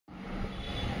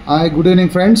Hi, good evening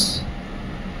friends.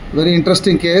 Very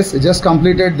interesting case. I just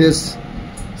completed this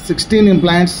 16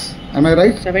 implants. Am I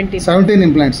right? 17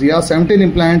 implants. Yeah, 17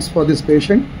 implants for this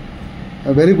patient.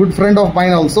 A very good friend of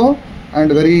mine also,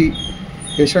 and very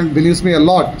patient believes me a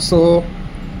lot. So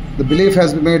the belief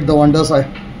has made the wonders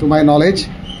to my knowledge.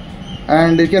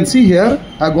 And you can see here,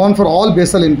 I've gone for all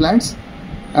basal implants,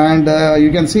 and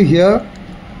you can see here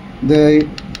they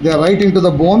are right into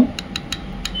the bone.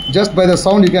 Just by the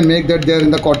sound you can make that they are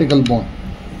in the cortical bone.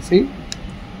 See,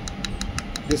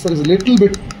 this is a little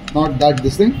bit not that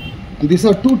this thing, and these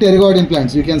are two pterygoid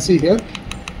implants. You can see here,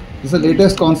 this is the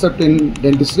latest concept in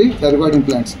dentistry, pterygoid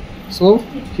implants. So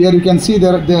here you can see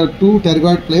there are two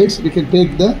pterygoid plates. We can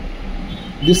take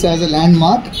this as a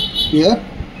landmark here,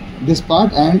 this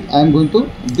part, and I am going to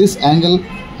this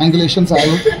angulations. I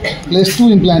have placed two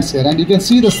implants here, and you can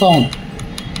see the sound.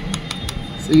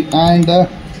 See, and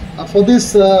for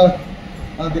this the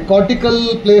cortical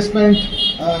placement,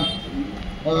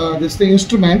 this thing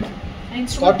instrument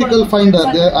cortical finder,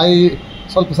 I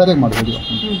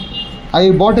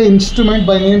bought an instrument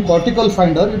by name cortical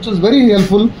finder, which was very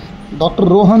helpful. Dr.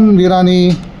 Rohan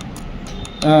Virani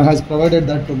has provided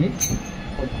that to me.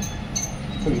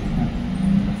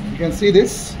 You can see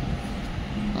this.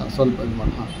 You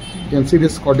can see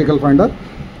this cortical finder.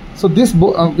 So this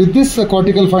with this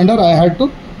cortical finder, I had to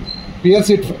pierce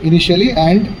it initially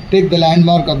and take the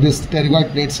landmark of this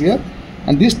pterygoid plates here.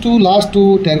 And these last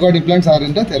two pterygoid implants are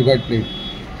in the pterygoid plate,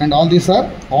 and all these are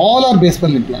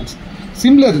basal implants.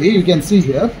 Similarly, you can see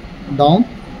here down.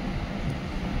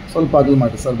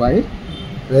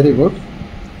 Very good.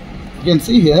 You can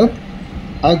see here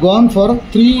I have gone for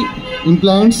 3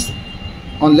 implants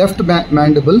on left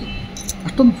mandible.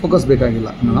 Focus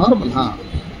normal.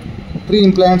 3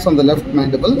 implants on the left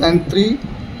mandible and 3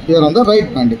 here on the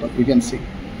right mandible. You can see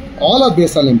all are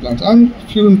basal implants, and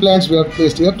few implants we have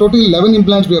placed here. Total 11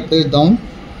 implants we have placed down,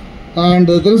 and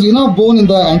there is enough bone in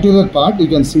the anterior part, you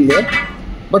can see here,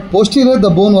 but posterior the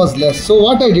bone was less. So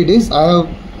what I did is I have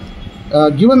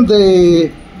given the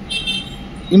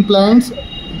implants,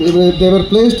 they were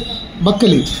placed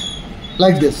buccally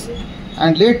like this,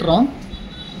 and later on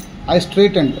I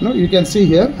straightened. You can see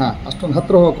here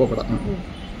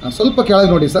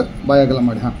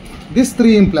these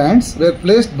 3 implants were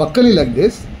placed buccally like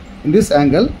this in this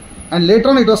angle, and later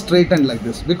on it was straightened like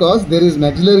this, because there is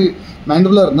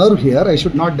mandibular nerve here. I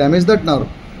should not damage that nerve.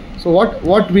 So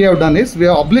what we have done is we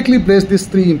have obliquely placed these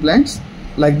 3 implants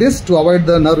like this to avoid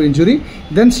the nerve injury,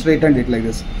 then straightened it like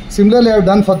this. Similarly, I have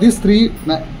done for these 3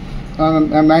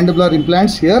 mandibular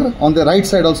implants here on the right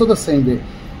side also the same way.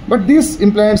 But these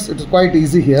implants, it is quite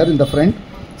easy here in the front.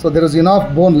 So there is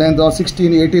enough bone length, or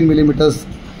 16-18 millimeters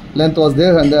length was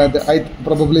there, and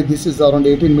probably this is around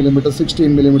 18 millimeters,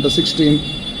 16 millimeters, 16.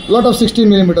 A lot of 16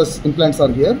 millimeters implants are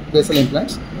here, basal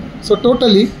implants. So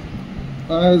totally,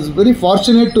 I was very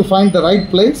fortunate to find the right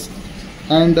place,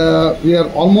 and we are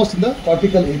almost in the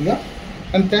cortical area.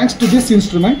 And thanks to this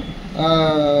instrument,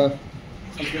 so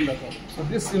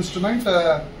this instrument,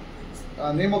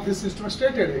 name of this instrument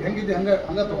stated.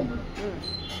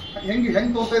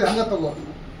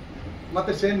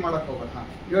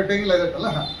 You are taking like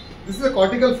that. This is a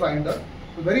cortical finder,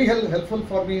 very helpful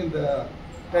for me in the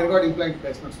pterygoid implant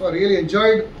placement. So I really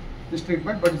enjoyed this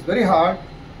treatment, but it's very hard.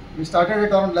 We started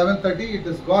at around 11:30. It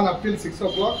has gone up till 6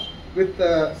 o'clock with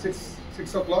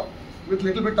 6 o'clock with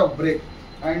little bit of break.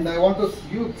 And I want to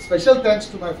give special thanks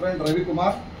to my friend Ravi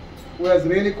Kumar, who has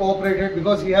really cooperated,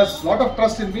 because he has lot of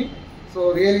trust in me. So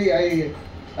really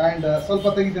ಸ್ವಲ್ಪ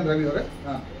ತೆಗಿತೀನಿ ರವಿ ಅವರೇ,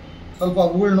 ಸ್ವಲ್ಪ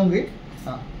ಹೂಳು ನುಂಗಿ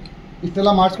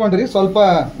ಇಷ್ಟೆಲ್ಲ ಮಾಡಿಸ್ಕೊಂಡ್ರಿ. ಸ್ವಲ್ಪ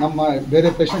ನಮ್ಮ ಬೇರೆ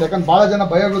ಪೇಷಂಟ್, ಯಾಕಂದ್ರೆ ಭಾಳ ಜನ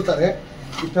ಭಯ ಬೀಳ್ತಾರೆ,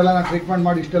 ಇಷ್ಟೆಲ್ಲ ನಾನು ಟ್ರೀಟ್ಮೆಂಟ್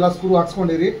ಮಾಡಿ ಇಷ್ಟೆಲ್ಲ ಸ್ಕ್ರೂ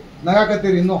ಹಾಕ್ಸ್ಕೊಂಡಿರಿ,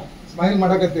 ನಗಾಕತ್ತೀರಿ, ಇನ್ನೂ ಸ್ಮೈಲ್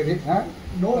ಮಾಡಕತ್ತೀರಿ.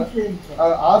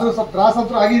 ಆದರೂ ಸ್ವಲ್ಪ ತ್ರಾಸ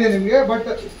ಅಂತೂ ಆಗಿದೆ ನಿಮಗೆ, ಬಟ್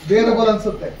ಬೇರೆಬಲ್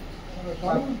ಅನ್ಸುತ್ತೆ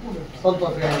ಸ್ವಲ್ಪ.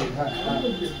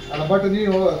 ಬಟ್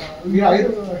ನೀವು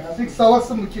 6 hours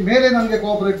ಮೇಲೆ ನನಗೆ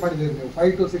ಕೋಆಪರೇಟ್ ಮಾಡಿದ್ದೀರಿ ನೀವು,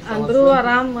 5 to 6 hours.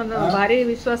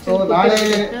 So ನಾಳೆ,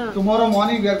 tomorrow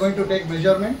morning we are going to take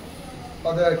measurement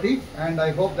for the teeth, and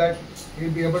I hope that he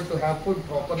will be able to have food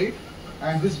properly.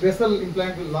 And this basal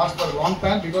implant will last for a long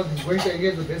time, because it's going to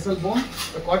engage the basal bone,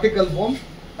 the cortical bone,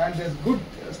 and there's good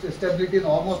stability in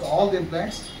almost all the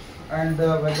implants. And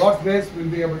by God's grace, we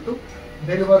will be able to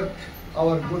deliver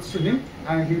our goods to him,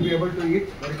 and he will be able to eat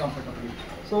very comfortably.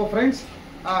 So friends,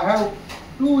 I have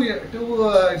two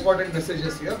important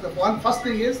messages here. The first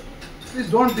thing is, please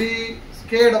don't be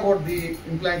scared about the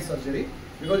implant surgery,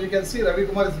 because you can see Ravi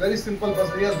Kumar is very simple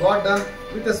person. He has got done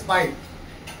with a smile.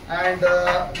 And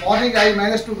morning I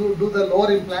managed to do the lower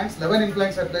implants. 11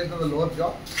 implants I placed on the lower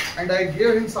jaw, and I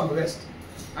gave him some rest.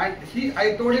 And I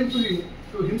told him to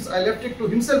to him. I left it to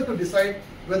himself to decide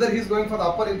whether he is going for the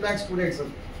upper implants today itself.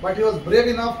 But he was brave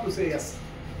enough to say yes.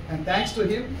 And thanks to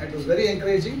him, it was very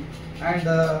encouraging,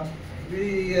 and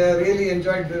we really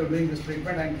enjoyed doing this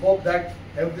treatment, and hope that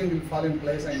everything will fall in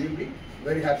place and you'll be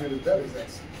very happy with the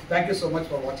results. Thank you so much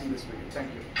for watching this video. Thank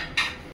you.